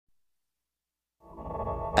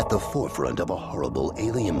at the forefront of a horrible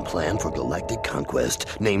alien plan for galactic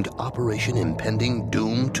conquest named Operation Impending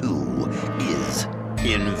Doom 2 is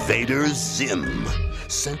Invader Zim.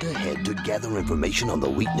 Sent ahead to gather information on the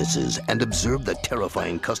weaknesses and observe the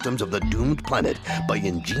terrifying customs of the doomed planet by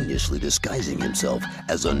ingeniously disguising himself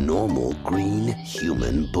as a normal green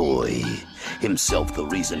human boy. Himself the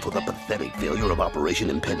reason for the pathetic failure of Operation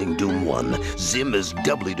Impending Doom 1, Zim is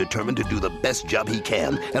doubly determined to do the best job he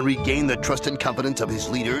can and regain the trust and confidence of his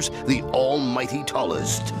leaders, the almighty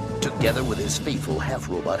Tallest. Together with his faithful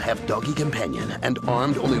half-robot, half-doggy companion, and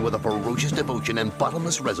armed only with a ferocious devotion and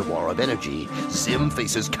bottomless reservoir of energy, Zim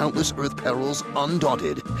faces countless Earth perils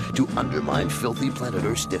undaunted to undermine filthy planet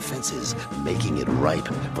Earth's defenses, making it ripe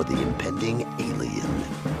for the impending alien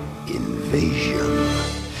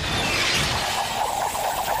invasion.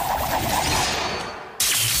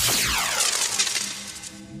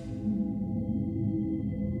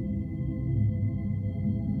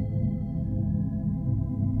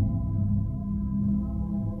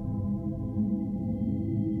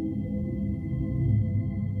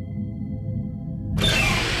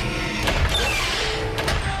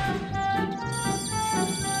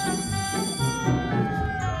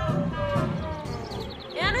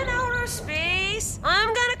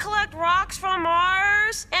 From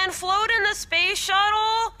Mars and float in the space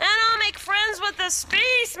shuttle, and I'll make friends with the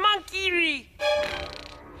space monkey.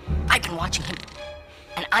 I've been watching him,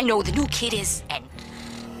 and I know the new kid is an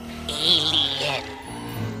alien.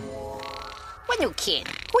 What new kid?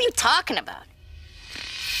 Who are you talking about?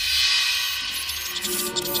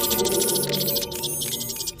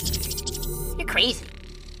 You're crazy.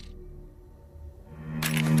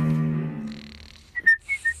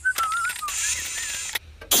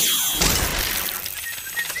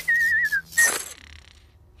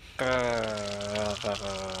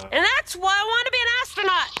 And that's why I want to be an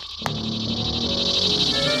astronaut.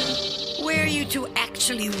 Were you to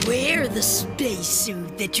actually wear the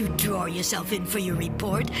spacesuit that you draw yourself in for your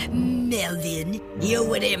report, Melvin, you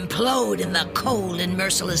would implode in the cold and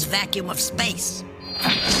merciless vacuum of space.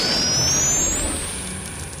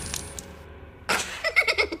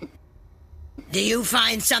 Do you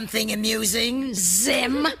find something amusing,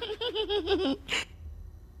 Zim?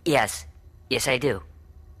 Yes, I do.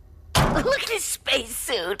 Look at his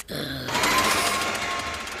spacesuit.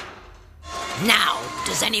 Now,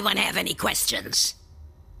 does anyone have any questions?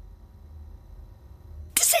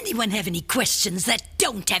 Does anyone have any questions that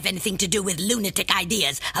don't have anything to do with lunatic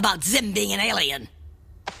ideas about Zim being an alien?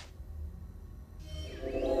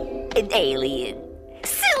 An alien.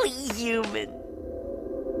 Silly human.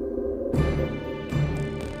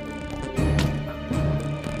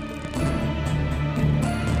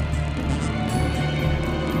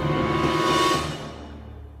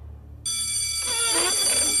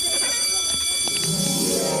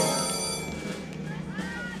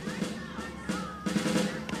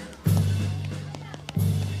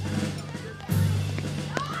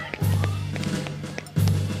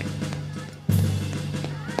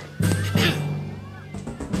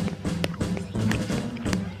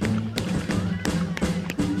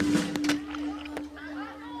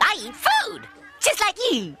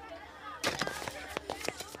 You.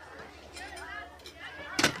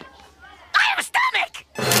 I have a stomach!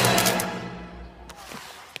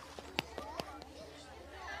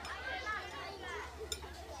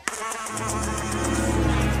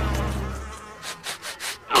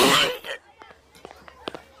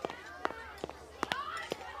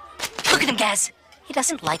 Look at him, Gaz. He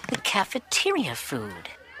doesn't like the cafeteria food.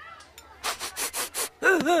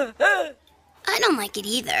 I don't like it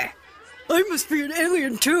either. I must be an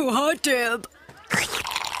alien too, huh, Deb?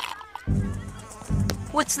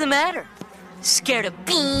 What's the matter? Scared of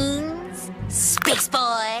beans? Space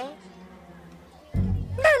boy?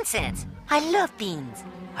 Nonsense. I love beans.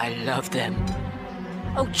 I love them.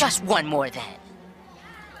 Oh, just one more then.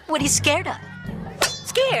 What are you scared of?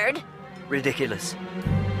 Scared? Ridiculous.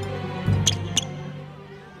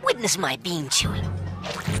 Witness my bean chewing.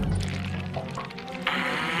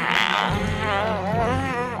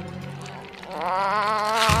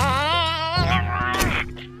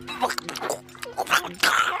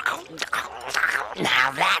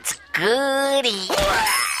 Now that's good eating.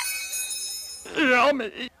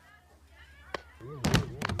 Yummy.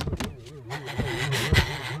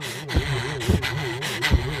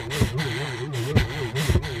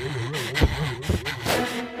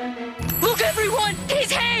 Look, everyone!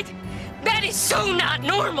 His head! That is so not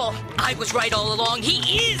normal! I was right all along.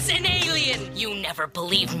 He is an alien! You never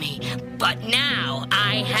believed me. But now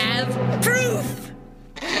I have proof!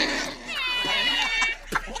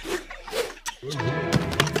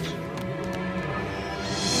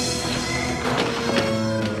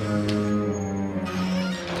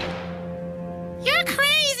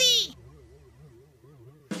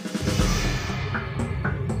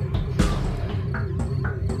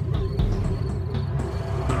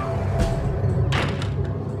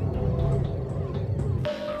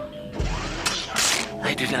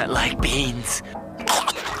 like beans.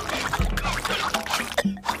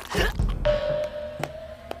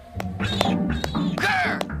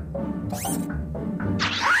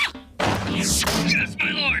 Yes,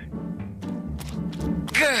 my lord.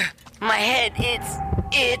 Grr, my head,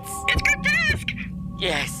 it's grotesque.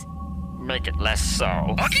 Yes. Make it less so.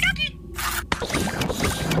 Okie dokie.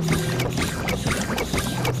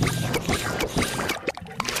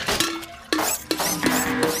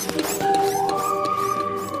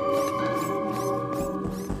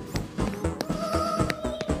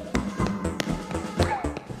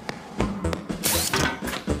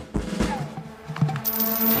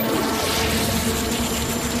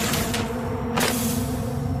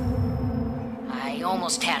 I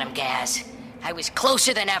almost had him, Gaz. I was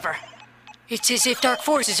closer than ever. It's as if dark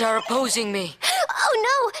forces are opposing me. Oh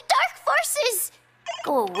no, dark forces!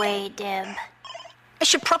 Go away, Deb. I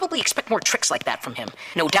should probably expect more tricks like that from him.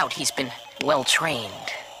 No doubt he's been well trained.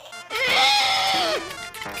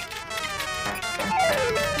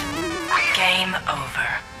 Game over.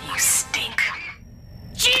 You stink.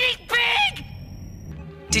 Cheating pig!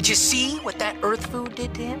 Did you see what that earth food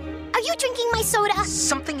did to him? Are you drinking my soda?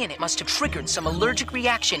 Something in it must have triggered some allergic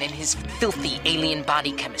reaction in his filthy alien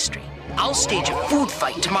body chemistry. I'll stage a food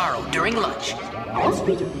fight tomorrow during lunch.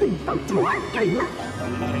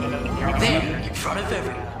 There, in front of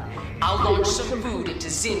everyone, I'll launch some food into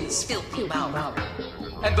Zim's filthy mouth.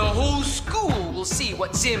 And the whole school will see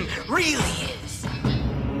what Zim really is.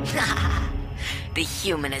 The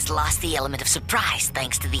human has lost the element of surprise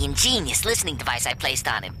thanks to the ingenious listening device I placed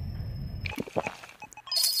on him.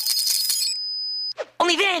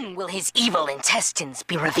 Only then will his evil intestines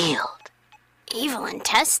be revealed. Evil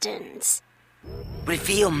intestines.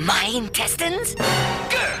 Reveal my intestines?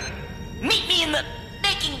 Grr! Meet me in the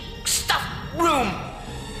baking stuff room!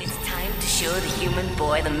 It's time to show the human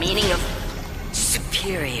boy the meaning of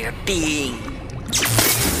superior being.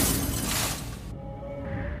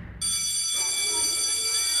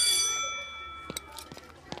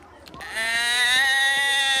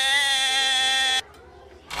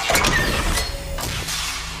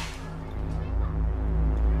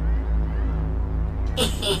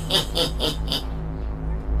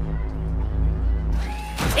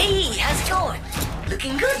 Hey, how's it going?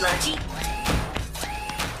 Looking good, Lunchy.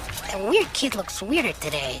 The weird kid looks weirder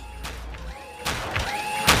today.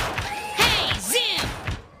 Hey, Zim!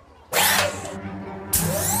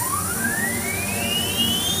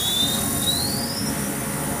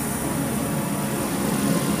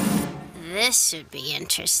 This should be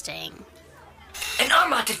interesting. An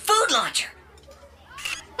armored food launcher!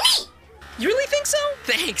 You really think so?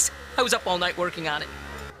 Thanks. I was up all night working on it.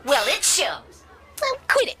 Well, it shows. Well,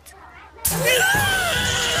 quit it.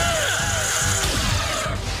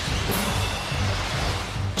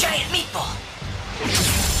 Giant meatball.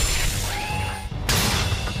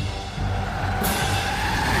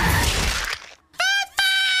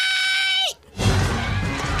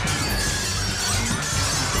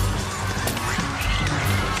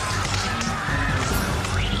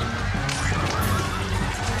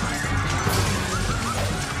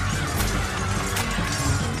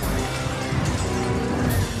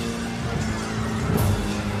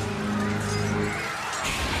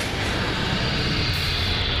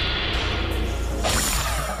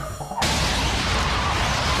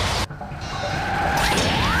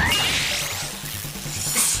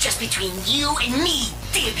 Between you and me,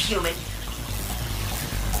 dear human.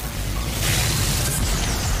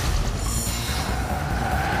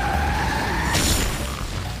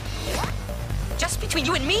 Just between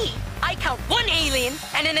you and me, I count one alien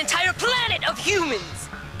and an entire planet of humans.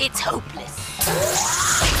 It's hopeless.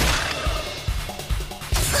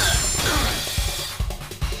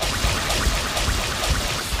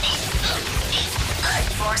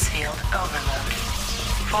 Force field overload.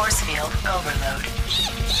 Force field overload.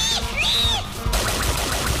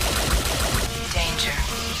 Danger.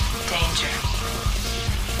 Danger.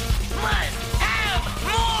 Must have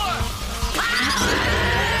more power!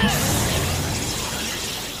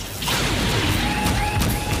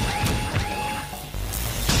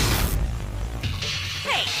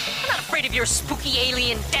 Hey, I'm not afraid of your spooky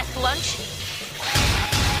alien death lunch.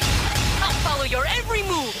 I'll follow your every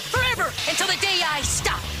move forever until the day I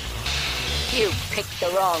stop. You picked the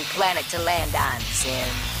wrong planet to land on, Sim.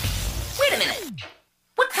 Wait a minute.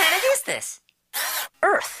 What planet is this?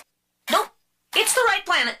 Earth. Nope. It's the right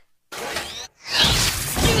planet.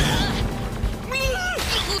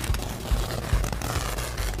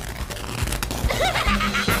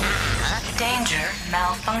 Danger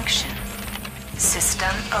malfunction.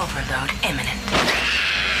 System overload imminent.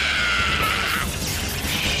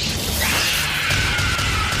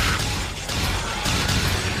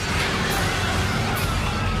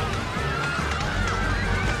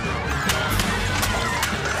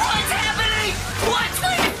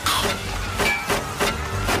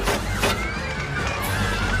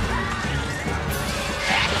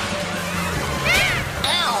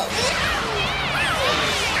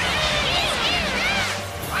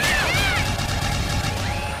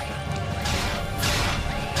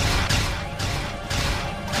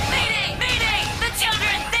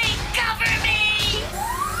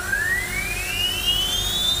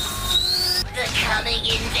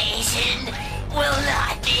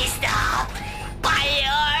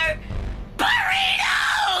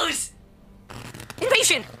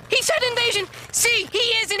 See, he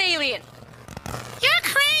is an alien. You're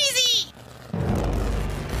crazy!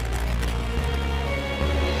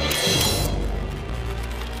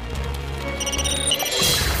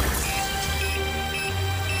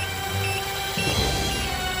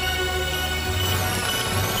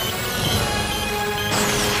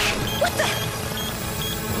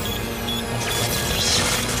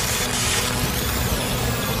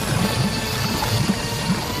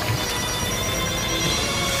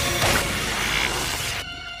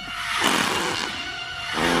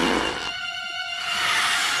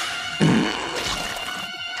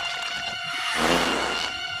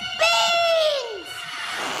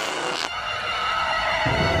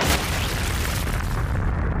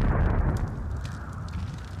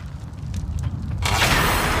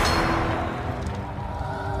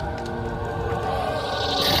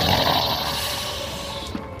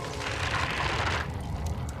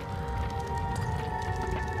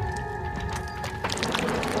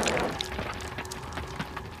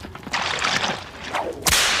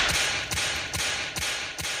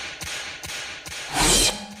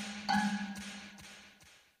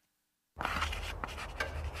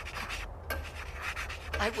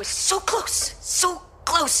 I was so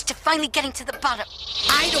close to finally getting to the bottom.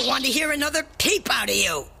 I don't want to hear another peep out of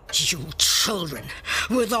you. You children,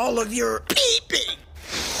 with all of your peeping.